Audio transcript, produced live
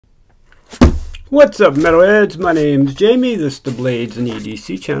What's up, metalheads? My name's Jamie. This is the Blades and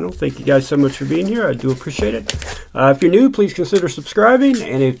EDC channel. Thank you guys so much for being here. I do appreciate it. If you're new, please consider subscribing,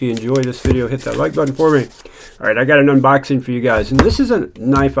 and if you enjoy this video, hit that like button for me. Alright, I got an unboxing for you guys, and this is a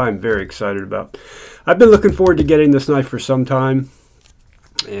knife I'm very excited about. I've been looking forward to getting this knife for some time,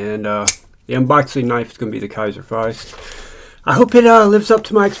 and the unboxing knife is going to be the Kizer Feist. I hope it lives up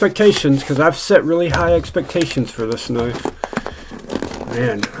to my expectations, because I've set really high expectations for this knife.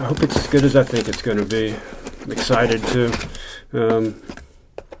 Man, I hope it's as good as I think it's going to be. I'm excited too.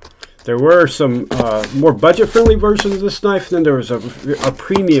 There were some more budget-friendly versions of this knife, then there was a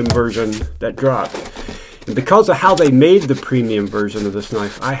premium version that dropped. And because of how they made the premium version of this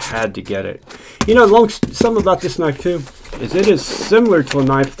knife, I had to get it. You know, something about this knife too is it is similar to a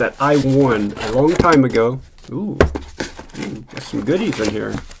knife that I won a long time ago. Ooh, got some goodies in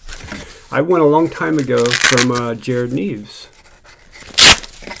here. I won a long time ago from Jared Neves.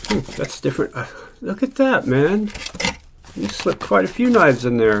 That's different. Look at that, man. You slipped quite a few knives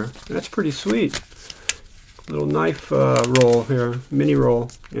in there. That's pretty sweet. Little knife roll here, mini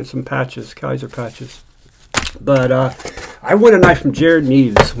roll, and some patches, Kizer patches. But I won a knife from Jared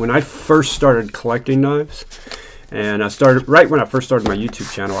Neves when I first started collecting knives. And I started, right when I first started my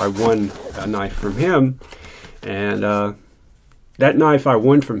YouTube channel, I won a knife from him. And that knife I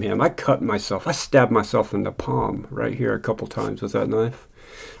won from him, I cut myself. I stabbed myself in the palm right here a couple times with that knife.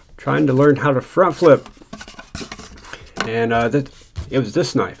 Trying to learn how to front flip, and it was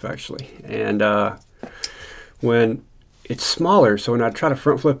this knife actually. And when it's smaller, so when I try to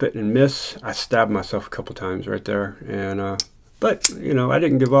front flip it and miss, I stabbed myself a couple times right there. And but you know, I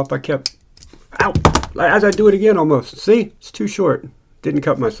didn't give up. I kept out as I do it again. Almost. See, it's too short. Didn't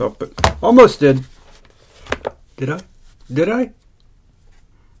cut myself, but almost did. Did I? Did I?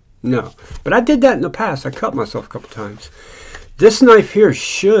 No, but I did that in the past. I cut myself a couple times. This knife here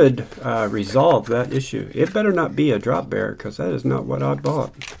should resolve that issue. It better not be a drop bear, because that is not what I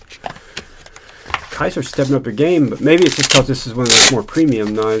bought. Kizer's stepping up their game, but maybe it's just because this is one of those more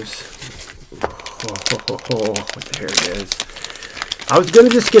premium knives. Oh, there it is. I was going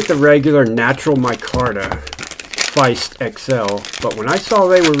to just get the regular natural micarta Feist XL, but when I saw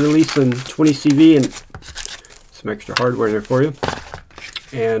they were releasing 20 CV and some extra hardware there for you,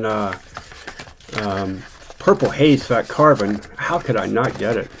 and Purple Haze Fat Carbon, how could I not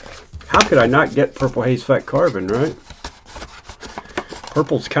get it? How could I not get Purple Haze Fat Carbon, right?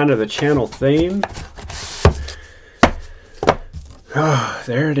 Purple's kind of the channel theme. Ah,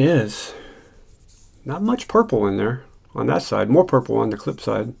 there it is. Not much purple in there on that side. More purple on the clip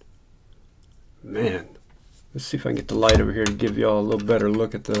side. Man, let's see if I can get the light over here to give y'all a little better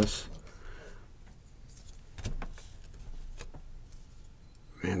look at this.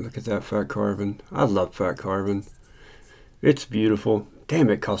 Man, look at that fat carbon. I love fat carbon. It's beautiful. Damn,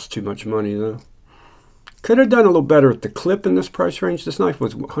 it costs too much money, though. Could have done a little better with the clip in this price range. This knife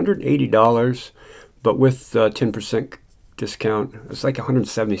was $180, but with 10% discount, it's like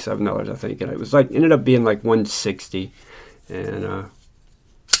 $177, I think. And it was like, ended up being like $160. And,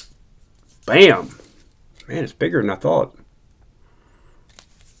 bam! Man, it's bigger than I thought.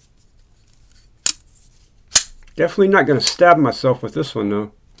 Definitely not going to stab myself with this one,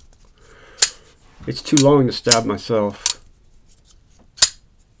 though. It's too long to stab myself.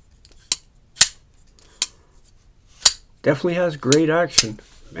 Definitely has great action.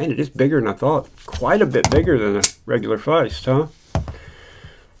 Man, it is bigger than I thought. Quite a bit bigger than a regular Feist, huh?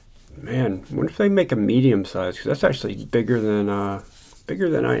 Man, I wonder if they make a medium size, because that's actually bigger than I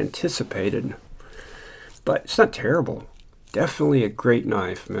anticipated. But it's not terrible. Definitely a great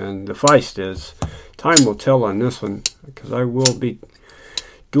knife, man. The Feist is. Time will tell on this one, because I will be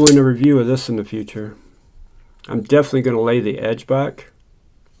doing a review of this in the future. I'm definitely going to lay the edge back.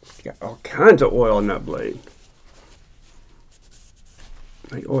 Got all kinds of oil in that blade.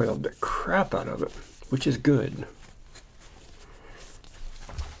 I oiled the crap out of it, which is good.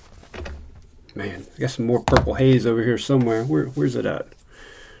 Man, I got some more purple haze over here somewhere. Where's it at?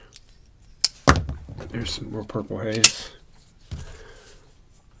 There's some more purple haze.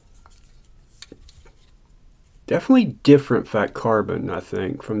 Definitely different fat carbon, I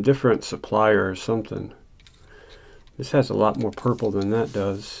think, from different supplier or something. This has a lot more purple than that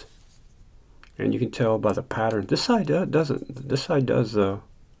does. And you can tell by the pattern. This side doesn't. This side does, though.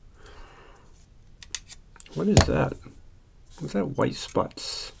 What is that? What's that white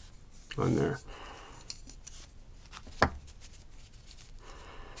spots on there?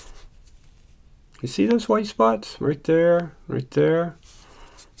 You see those white spots? Right there, right there.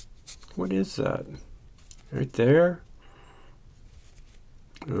 What is that? Right there.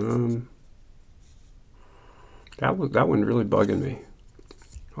 That one really bugging me.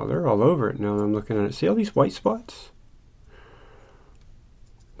 Oh, they're all over it now that I'm looking at it. See all these white spots?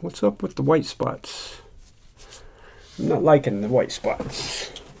 What's up with the white spots? I'm not liking the white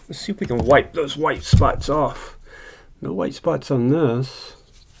spots. Let's see if we can wipe those white spots off. No white spots on this.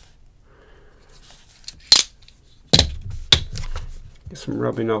 Get some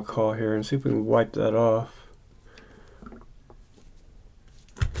rubbing alcohol here and see if we can wipe that off.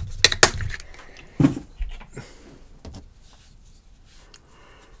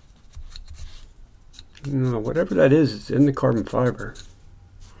 No, whatever that is, it's in the carbon fiber.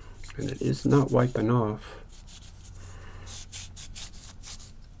 And it is not wiping off.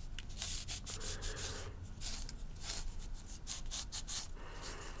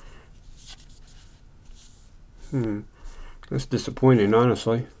 That's disappointing,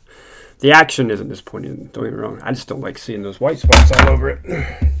 honestly. The action isn't disappointing, don't get me wrong. I just don't like seeing those white spots all over it.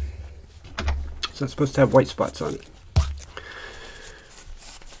 It's not supposed to have white spots on it.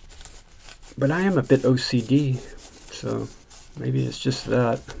 But I am a bit OCD, so maybe it's just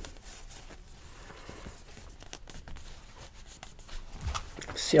that.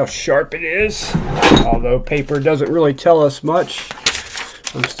 See how sharp it is? Although paper doesn't really tell us much,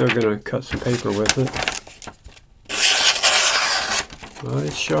 I'm still going to cut some paper with it. Well,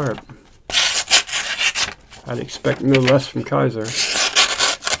 it's sharp. I'd expect no less from Kizer.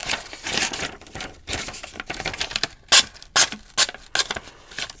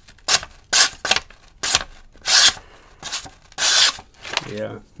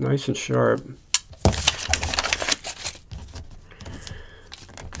 Yeah, nice and sharp.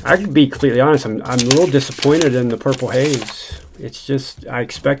 I can be completely honest, I'm a little disappointed in the purple haze. It's just, I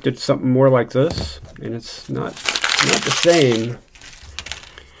expected something more like this, and it's not the same.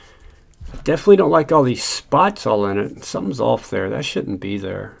 I definitely don't like all these spots all in it. Something's off there. That shouldn't be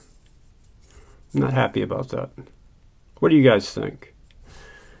there. I'm not happy about that. What do you guys think?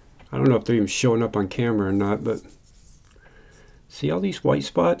 I don't know if they're even showing up on camera or not, but see all these white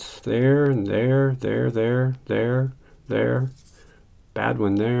spots? There and there, there, there, there, there. Bad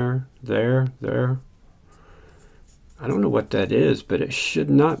one there, there, there. I don't know what that is, but it should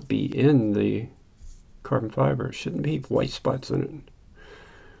not be in the carbon fiber. It shouldn't be white spots in it.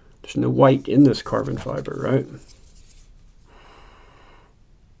 There's no white in this carbon fiber, right?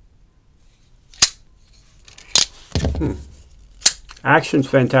 Action's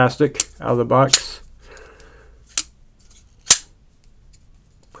fantastic out of the box.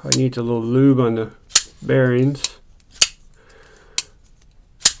 Probably needs a little lube on the bearings.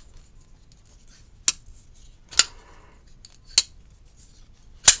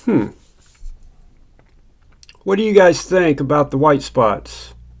 What do you guys think about the white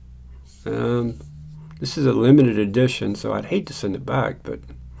spots? This is a limited edition, so I'd hate to send it back, but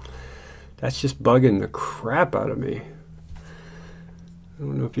that's just bugging the crap out of me. I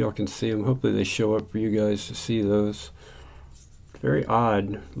don't know if y'all can see them. Hopefully they show up for you guys to see those. Very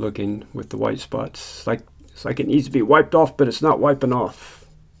odd looking with the white spots. It's like it needs to be wiped off, but it's not wiping off.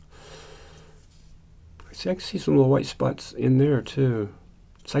 See, I can see some little white spots in there too.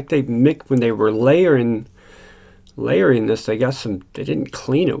 It's like they mixed when they were layering this. They didn't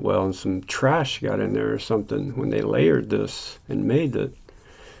clean it well, and some trash got in there or something when they layered this and made it.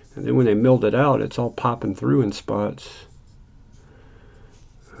 And then when they milled it out, it's all popping through in spots.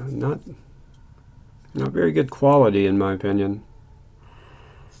 Not very good quality, in my opinion.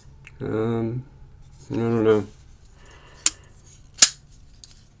 I don't know.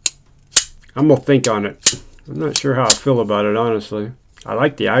 I'm gonna think on it. I'm not sure how I feel about it, honestly. I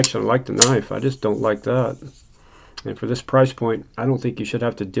like the action, I like the knife, I just don't like that. And for this price point, I don't think you should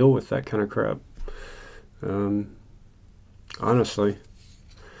have to deal with that kind of crap. Honestly.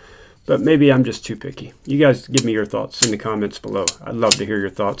 But maybe I'm just too picky. You guys give me your thoughts in the comments below. I'd love to hear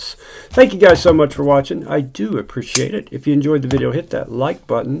your thoughts. Thank you guys so much for watching. I do appreciate it. If you enjoyed the video, hit that like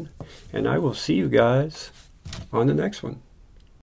button. And I will see you guys on the next one.